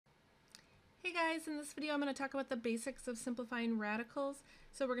Hey guys, in this video I'm going to talk about the basics of simplifying radicals.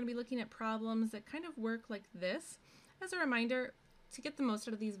 So we're going to be looking at problems that kind of work like this. As a reminder, to get the most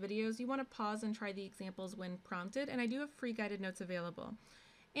out of these videos, you want to pause and try the examples when prompted, and I do have free guided notes available.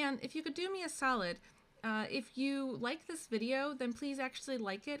 And if you could do me a solid, if you like this video, then please actually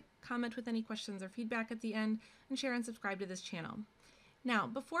like it, comment with any questions or feedback at the end, and share and subscribe to this channel. Now,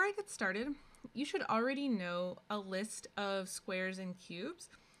 before I get started, you should already know a list of squares and cubes.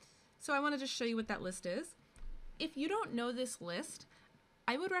 So I want to just show you what that list is. If you don't know this list,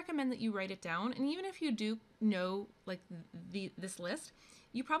 I would recommend that you write it down. And even if you do know this list,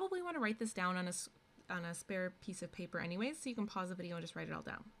 you probably want to write this down on a spare piece of paper anyways, so you can pause the video and just write it all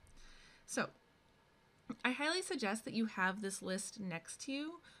down. So I highly suggest that you have this list next to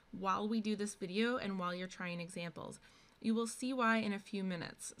you while we do this video and while you're trying examples. You will see why in a few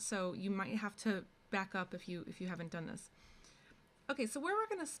minutes, so you might have to back up if you haven't done this. Okay, so where we're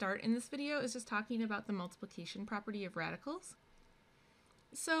going to start in this video is just talking about the multiplication property of radicals.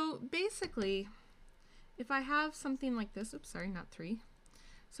 So basically, if I have something like this, oops, sorry, not 3.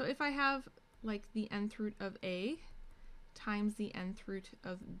 So if I have like the nth root of a times the nth root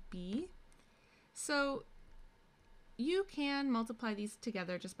of b, so you can multiply these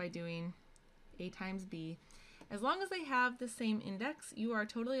together just by doing a times b. As long as they have the same index, you are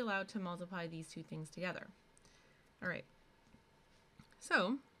totally allowed to multiply these two things together. All right.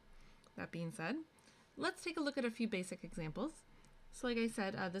 So, that being said, let's take a look at a few basic examples. So like I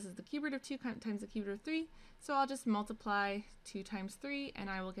said, this is the cube root of 2 times the cube root of 3. So I'll just multiply 2 times 3 and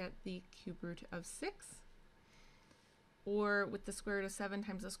I will get the cube root of 6. Or with the square root of 7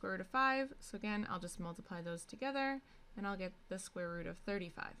 times the square root of 5. So again, I'll just multiply those together and I'll get the square root of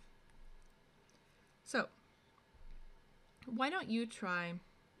 35. So, why don't you try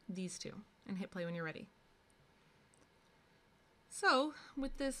these two and hit play when you're ready. So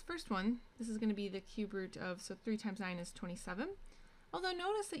with this first one, this is going to be the cube root of, so 3 times 9 is 27. Although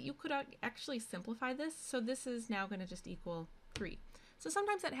notice that you could actually simplify this, so this is now going to just equal 3. So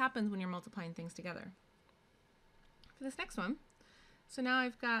sometimes that happens when you're multiplying things together. For this next one, so now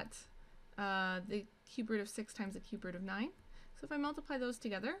I've got the cube root of 6 times the cube root of 9. So if I multiply those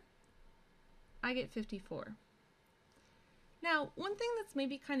together, I get 54. Now, one thing that's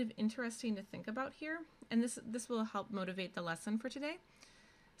maybe kind of interesting to think about here, and this will help motivate the lesson for today.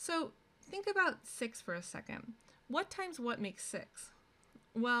 So think about 6 for a second. What times what makes 6?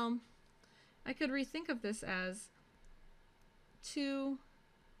 Well, I could rethink of this as 2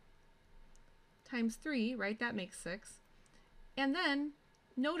 times 3, right? That makes 6. And then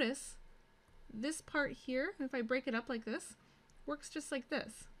notice this part here, if I break it up like this, works just like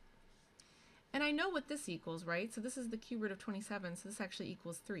this. And I know what this equals, right? So this is the cube root of 27, so this actually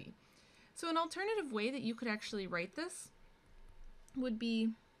equals 3. So an alternative way that you could actually write this would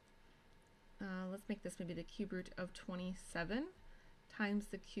be, let's make this maybe the cube root of 27 times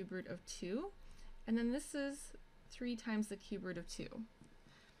the cube root of 2. And then this is 3 times the cube root of 2.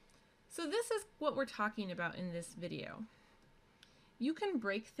 So this is what we're talking about in this video. You can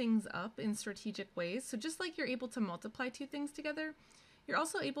break things up in strategic ways. So just like you're able to multiply two things together, you're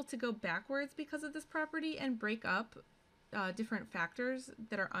also able to go backwards because of this property and break up different factors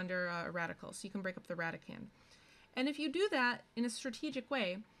that are under a radical. So you can break up the radicand. And if you do that in a strategic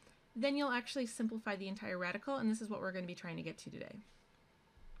way, then you'll actually simplify the entire radical, and this is what we're going to be trying to get to today.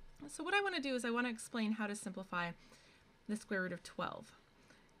 So what I want to do is I want to explain how to simplify the square root of 12.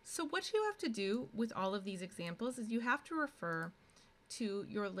 So what you have to do with all of these examples is you have to refer to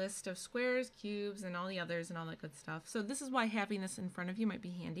your list of squares, cubes, and all the others and all that good stuff. So this is why having this in front of you might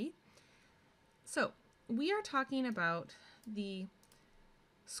be handy. So we are talking about the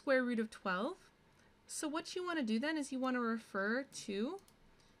square root of 12. So what you want to do then is you want to refer to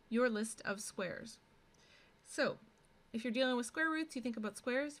your list of squares. So if you're dealing with square roots, you think about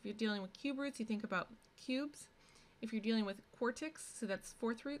squares. If you're dealing with cube roots, you think about cubes. If you're dealing with quartics, so that's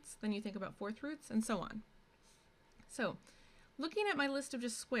fourth roots, then you think about fourth roots, and so on. So looking at my list of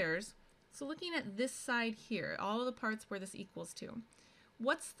just squares, so looking at this side here, all of the parts where this equals to,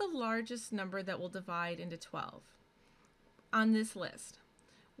 what's the largest number that will divide into 12 on this list?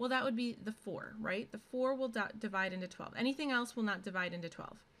 Well, that would be the 4, right? The 4 will divide into 12. Anything else will not divide into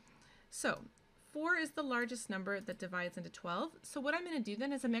 12. So 4 is the largest number that divides into 12. So what I'm going to do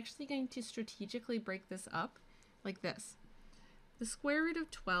then is I'm actually going to strategically break this up like this. The square root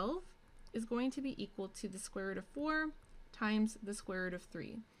of 12 is going to be equal to the square root of 4 times the square root of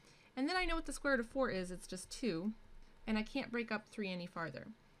 3. And then I know what the square root of 4 is, it's just 2, and I can't break up 3 any farther.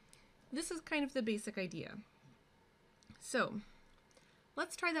 This is kind of the basic idea. So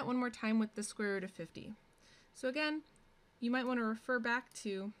let's try that one more time with the square root of 50. So again, you might want to refer back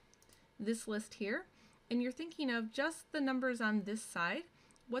to this list here, and you're thinking of just the numbers on this side,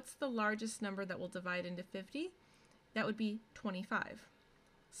 what's the largest number that will divide into 50? That would be 25.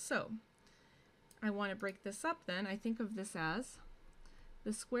 So I want to break this up then. I think of this as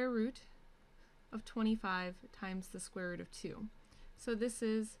the square root of 25 times the square root of 2. So this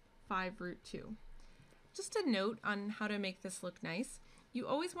is 5 root 2. Just a note on how to make this look nice. You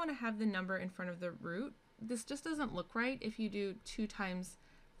always want to have the number in front of the root. This just doesn't look right if you do 2 times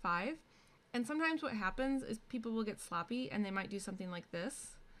 5. And sometimes what happens is people will get sloppy and they might do something like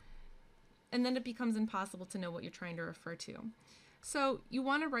this. And then it becomes impossible to know what you're trying to refer to. So you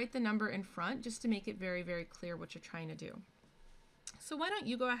want to write the number in front just to make it very, very clear what you're trying to do. So why don't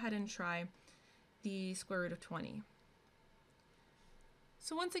you go ahead and try the square root of 20.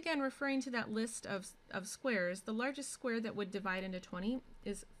 So once again, referring to that list of squares, the largest square that would divide into 20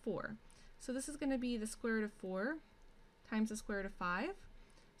 is 4. So this is going to be the square root of 4 times the square root of 5.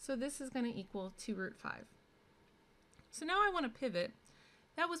 So this is going to equal 2 root 5. So now I want to pivot.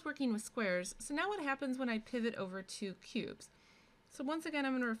 That was working with squares. So now what happens when I pivot over to cubes? So once again,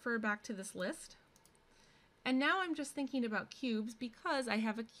 I'm going to refer back to this list. And now I'm just thinking about cubes because I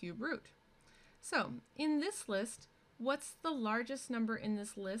have a cube root. So in this list, what's the largest number in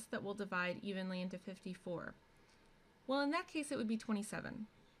this list that will divide evenly into 54? Well, in that case, it would be 27.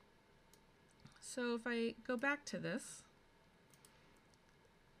 So if I go back to this,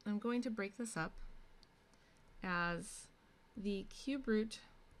 I'm going to break this up as the cube root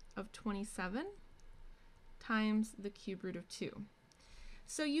of 27 times the cube root of 2.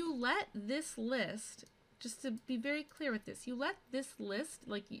 So you let this list, just to be very clear with this, you let this list,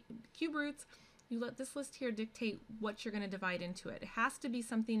 like cube roots, you let this list here dictate what you're going to divide into it. It has to be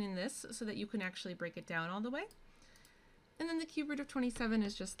something in this so that you can actually break it down all the way. And then the cube root of 27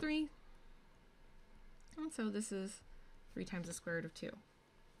 is just 3. And so this is 3 times the square root of 2.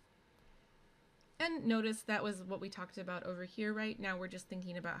 And notice that was what we talked about over here, right? Now we're just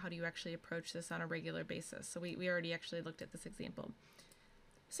thinking about how do you actually approach this on a regular basis. So we already actually looked at this example.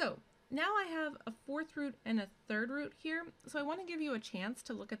 So now I have a 4th root and a 3rd root here. So I want to give you a chance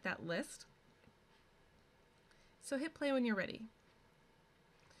to look at that list. So hit play when you're ready.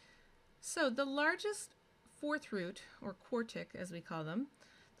 So the largest 4th root, or quartic as we call them,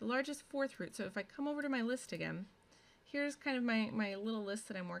 the largest 4th root, so if I come over to my list again, here's kind of my little list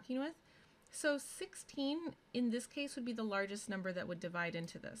that I'm working with. So 16 in this case would be the largest number that would divide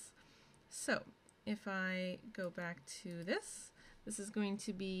into this. So if I go back to this, this is going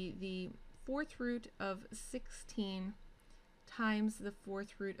to be the 4th root of 16 times the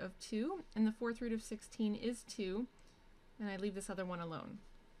 4th root of 2, and the 4th root of 16 is 2, and I leave this other one alone.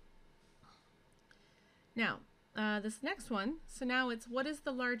 Now, this next one, so now it's what is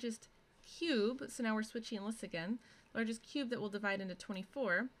the largest cube, so now we're switching lists again, largest cube that will divide into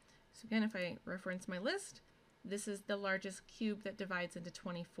 24. So again, if I reference my list, this is the largest cube that divides into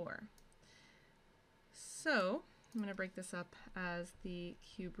 24. So I'm going to break this up as the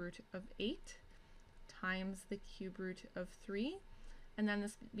cube root of 8 times the cube root of 3, and then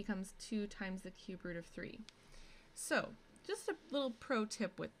this becomes 2 times the cube root of 3. So just a little pro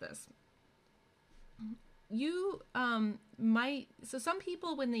tip with this. You so some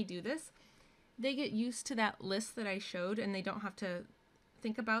people when they do this, they get used to that list that I showed and they don't have to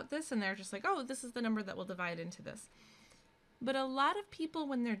think about this and they're just like, oh, this is the number that will divide into this. But a lot of people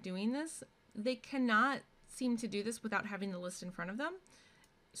when they're doing this, they cannot seem to do this without having the list in front of them.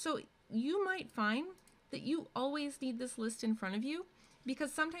 So you might find that you always need this list in front of you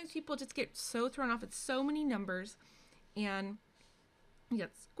because sometimes people just get so thrown off. It's so many numbers and you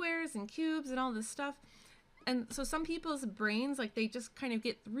got squares and cubes and all this stuff. And so some people's brains, like they just kind of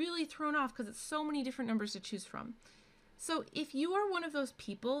get really thrown off because it's so many different numbers to choose from. So if you are one of those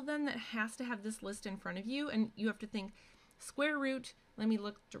people then that has to have this list in front of you and you have to think square root, let me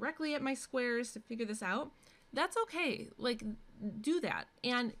look directly at my squares to figure this out, that's okay. Like do that.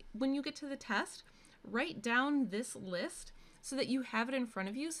 And when you get to the test, write down this list so that you have it in front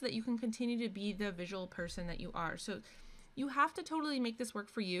of you so that you can continue to be the visual person that you are. So you have to totally make this work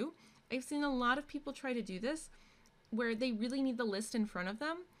for you. I've seen a lot of people try to do this where they really need the list in front of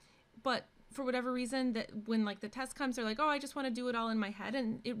them, but for whatever reason that when like the test comes, they're like, oh, I just want to do it all in my head,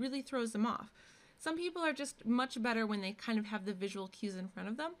 and it really throws them off. Some people are just much better when they kind of have the visual cues in front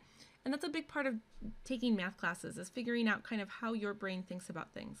of them. And that's a big part of taking math classes is figuring out kind of how your brain thinks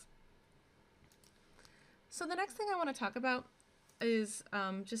about things. So the next thing I want to talk about is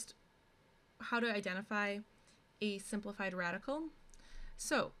just how to identify a simplified radical.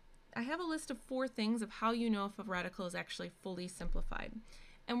 So I have a list of 4 things of how you know if a radical is actually fully simplified.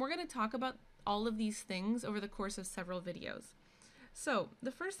 And we're going to talk about all of these things over the course of several videos. So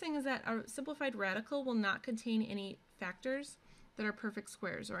the first thing is that our simplified radical will not contain any factors that are perfect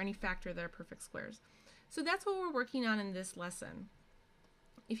squares, or any factor that are perfect squares. So that's what we're working on in this lesson.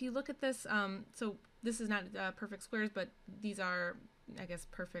 If you look at this, so this is not perfect squares, but these are, I guess,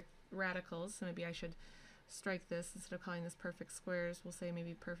 perfect radicals. So maybe I should strike this instead of calling this perfect squares. We'll say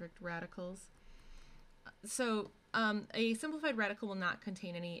maybe perfect radicals. So a simplified radical will not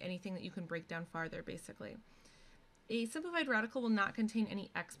contain anything that you can break down farther, basically. A simplified radical will not contain any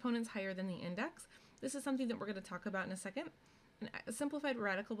exponents higher than the index. This is something that we're going to talk about in a second. A simplified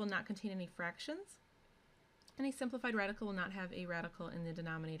radical will not contain any fractions. And a simplified radical will not have a radical in the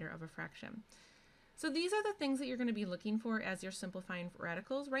denominator of a fraction. So these are the things that you're going to be looking for as you're simplifying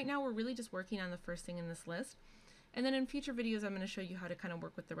radicals. Right now we're really just working on the first thing in this list. And then in future videos I'm going to show you how to kind of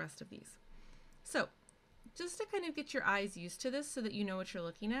work with the rest of these. So just to kind of get your eyes used to this so that you know what you're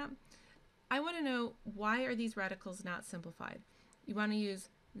looking at, I want to know, why are these radicals not simplified? You want to use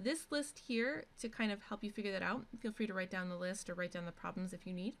this list here to kind of help you figure that out. Feel free to write down the list or write down the problems if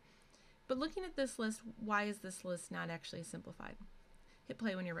you need. But looking at this list, why is this list not actually simplified? Hit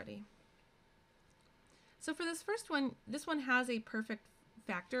play when you're ready. So for this first one, this one has a perfect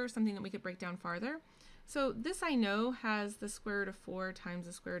factor, or something that we could break down farther. So this I know has the square root of 4 times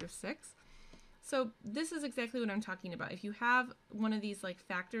the square root of 6. So this is exactly what I'm talking about. If you have one of these like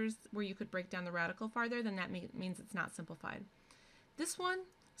factors where you could break down the radical farther, then that means it's not simplified. This one,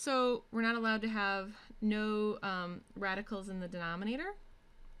 so we're not allowed to have no radicals in the denominator.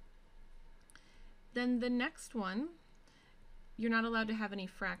 Then the next one, you're not allowed to have any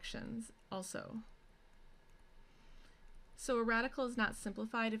fractions also. So a radical is not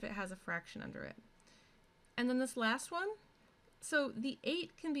simplified if it has a fraction under it. And then this last one, so the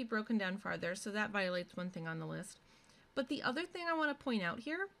 8 can be broken down farther, so that violates one thing on the list. But the other thing I want to point out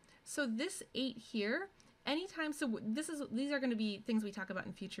here, so this 8 here, anytime, so these are going to be things we talk about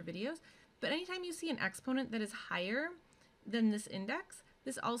in future videos, but anytime you see an exponent that is higher than this index,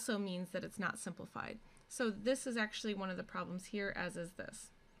 this also means that it's not simplified. So this is actually one of the problems here, as is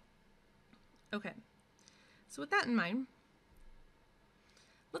this. Okay, so with that in mind,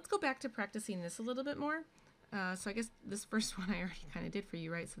 let's go back to practicing this a little bit more. So I guess this first one I already kind of did for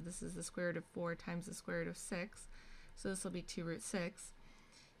you, right? So this is the square root of 4 times the square root of 6. So this will be 2 root 6.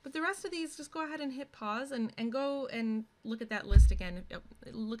 But the rest of these, just go ahead and hit pause and go and look at that list again.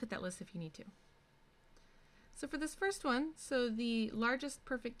 Look at that list if you need to. So for this first one, so the largest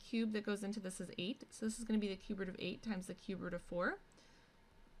perfect cube that goes into this is 8. So this is going to be the cube root of 8 times the cube root of 4.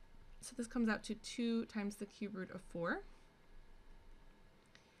 So this comes out to 2 times the cube root of 4.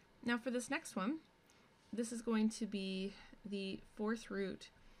 Now for this next one, this is going to be the 4th root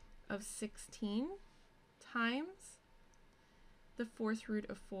of 16 times the 4th root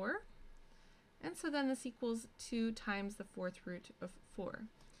of 4. And so then this equals 2 times the 4th root of 4.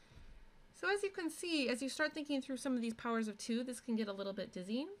 So as you can see, as you start thinking through some of these powers of 2, this can get a little bit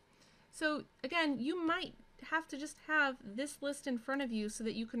dizzying. So again, you might have to just have this list in front of you so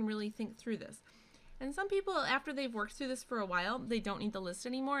that you can really think through this. And some people, after they've worked through this for a while, they don't need the list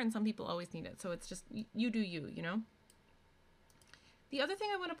anymore, and some people always need it. So it's just, you do you, you know? The other thing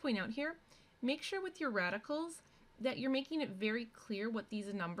I want to point out here, make sure with your radicals that you're making it very clear what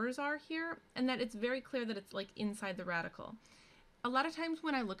these numbers are here, and that it's very clear that it's like inside the radical. A lot of times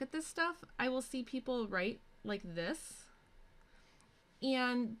when I look at this stuff, I will see people write like this,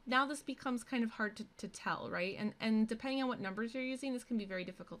 and now this becomes kind of hard to tell, right? And depending on what numbers you're using, this can be very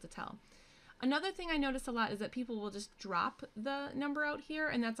difficult to tell. Another thing I notice a lot is that people will just drop the number out here,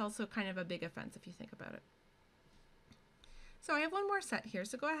 and that's also kind of a big offense if you think about it. So I have one more set here,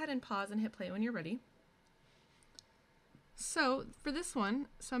 so go ahead and pause and hit play when you're ready. So for this one,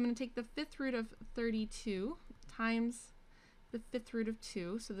 so I'm going to take the 5th root of 32 times the 5th root of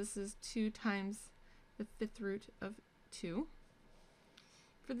 2, so this is 2 times the 5th root of 2.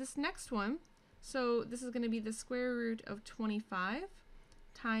 For this next one, so this is going to be the square root of 25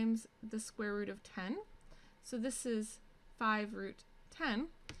 times the square root of 10. So this is 5 root 10.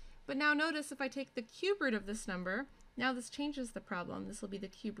 But now notice if I take the cube root of this number, now this changes the problem. This will be the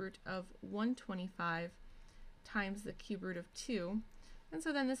cube root of 125 times the cube root of 2. And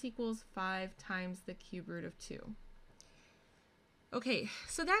so then this equals 5 times the cube root of 2. Okay,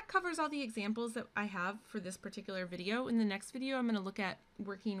 so that covers all the examples that I have for this particular video. In the next video, I'm going to look at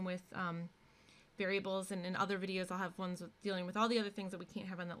working with variables, and in other videos I'll have ones dealing with all the other things that we can't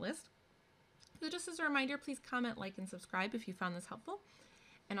have on that list. So just as a reminder, please comment, like, and subscribe if you found this helpful,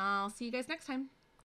 and I'll see you guys next time.